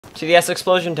TDS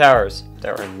explosion towers.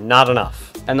 There are not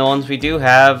enough. And the ones we do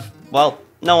have, well,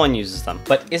 no one uses them.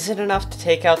 But is it enough to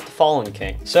take out the Fallen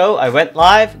King? So I went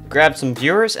live, grabbed some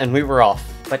viewers, and we were off.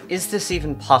 But is this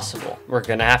even possible? We're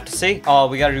gonna have to see. Oh,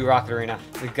 we gotta do Rocket Arena.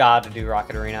 We gotta do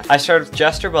Rocket Arena. I started with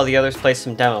Jester while the others play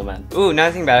some demo men. Ooh, now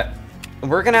I think about it.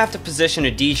 We're gonna have to position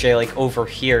a DJ like over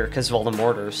here because of all the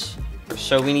mortars.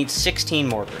 So we need 16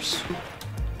 mortars.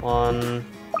 1,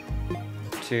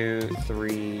 2,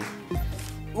 3.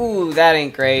 Ooh, that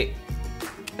ain't great.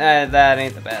 That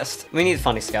ain't the best. We need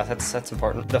Funny Scout, that's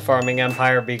important. The farming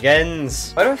empire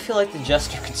begins. Why do I feel like the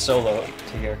Jester could solo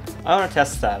to here? I want to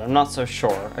test that, I'm not so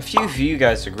sure. A few of you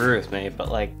guys agree with me,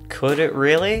 but like, could it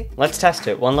really? Let's test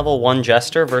it. One level 1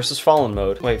 Jester versus Fallen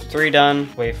mode. Wave 3 done,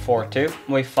 wave 4 too.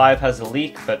 Wave 5 has a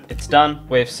leak, but it's done.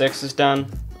 Wave 6 is done.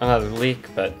 Another leak,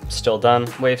 but still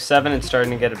done. Wave 7, it's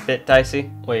starting to get a bit dicey.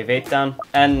 Wave 8 done.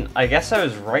 And I guess I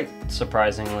was right,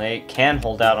 surprisingly. It can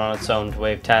hold out on its own to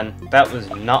Wave 10. That was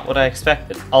not what I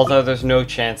expected. Although there's no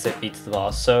chance it beats the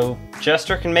boss, so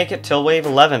Jester can make it till Wave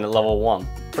 11 at level 1.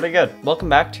 Pretty good. Welcome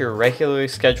back to your regularly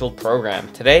scheduled program.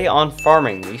 Today on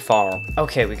farming, we farm.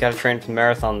 Okay, we gotta train for the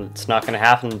marathon. It's not gonna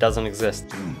happen, it doesn't exist.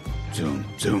 Zoom,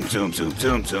 zoom, zoom, zoom, zoom,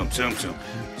 zoom, zoom, zoom,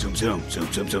 zoom, zoom,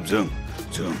 zoom, zoom, zoom, zoom.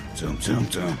 Zoom, zoom, zoom,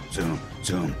 zoom, zoom, zoom,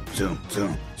 zoom, zoom,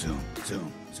 zoom, zoom,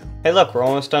 zoom. Hey look, we're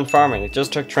almost done farming. It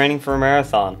just took training for a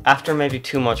marathon. After maybe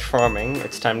too much farming,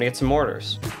 it's time to get some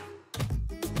mortars.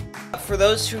 For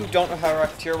those who don't know how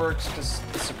Rocketeer works, because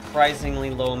a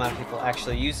surprisingly low amount of people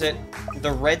actually use it,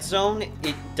 the red zone,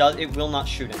 it will not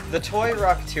shoot in. The toy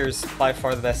Rocketeer is by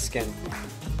far the best skin.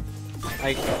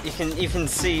 Like, you can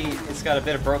see it's got a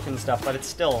bit of broken stuff, but it's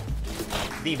still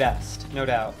the best, no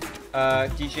doubt.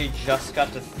 DJ just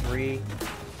got to 3.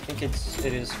 I think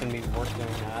it is going to be worth doing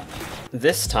that.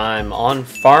 This time on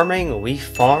farming, we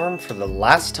farm for the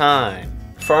last time.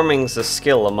 Farming's a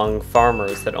skill among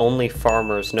farmers that only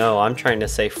farmers know. I'm trying to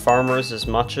say farmers as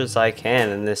much as I can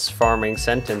in this farming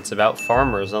sentence about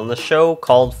farmers on the show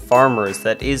called Farmers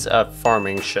that is a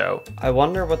farming show. I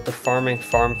wonder what the farming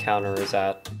farm counter is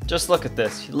at. Just look at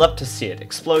this. You'd love to see it.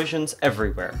 Explosions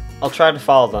everywhere. I'll try to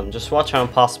follow them. Just watch how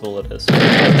impossible it is.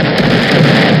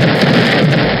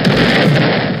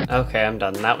 Okay, I'm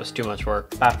done. That was too much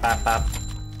work. Bap, bap, bap.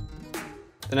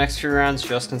 The next few rounds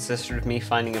just consisted of me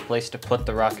finding a place to put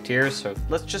the Rocketeers, so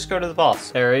let's just go to the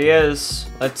boss. There he is.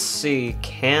 Let's see,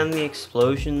 can the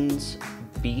explosions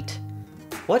beat?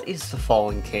 What is the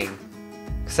Fallen King?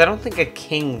 Because I don't think a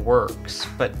king works,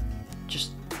 but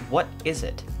just what is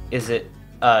it? Is it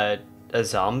a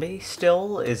zombie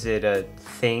still? Is it a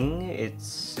thing?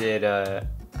 Is it a...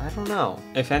 I don't know.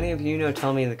 If any of you know,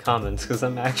 tell me in the comments, because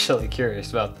I'm actually curious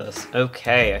about this.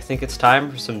 Okay, I think it's time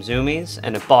for some zoomies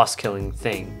and a boss killing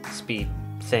thing. Speed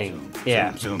thing.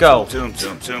 Yeah, go! Zoom,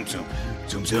 zoom, zoom, zoom,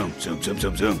 zoom, zoom, zoom, zoom,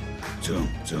 zoom,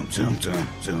 zoom, zoom, zoom, zoom,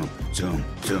 zoom, zoom,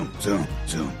 zoom, zoom,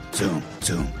 zoom, zoom,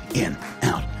 zoom, in,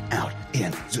 out,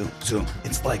 in, zoom, zoom.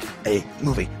 It's like a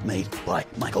movie made by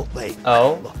Michael Bay.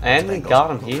 Oh, and we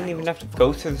got him. He didn't even have to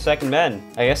go through the second bend.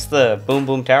 I guess the Boom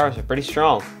Boom Towers are pretty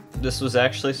strong. This was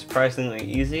actually surprisingly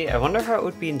easy. I wonder how it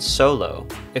would be in solo.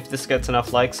 If this gets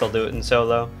enough likes, I'll do it in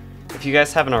solo. If you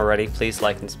guys haven't already, please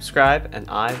like and subscribe, and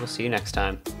I will see you next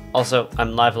time. Also,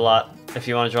 I'm live a lot. If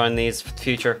you want to join these for the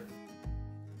future,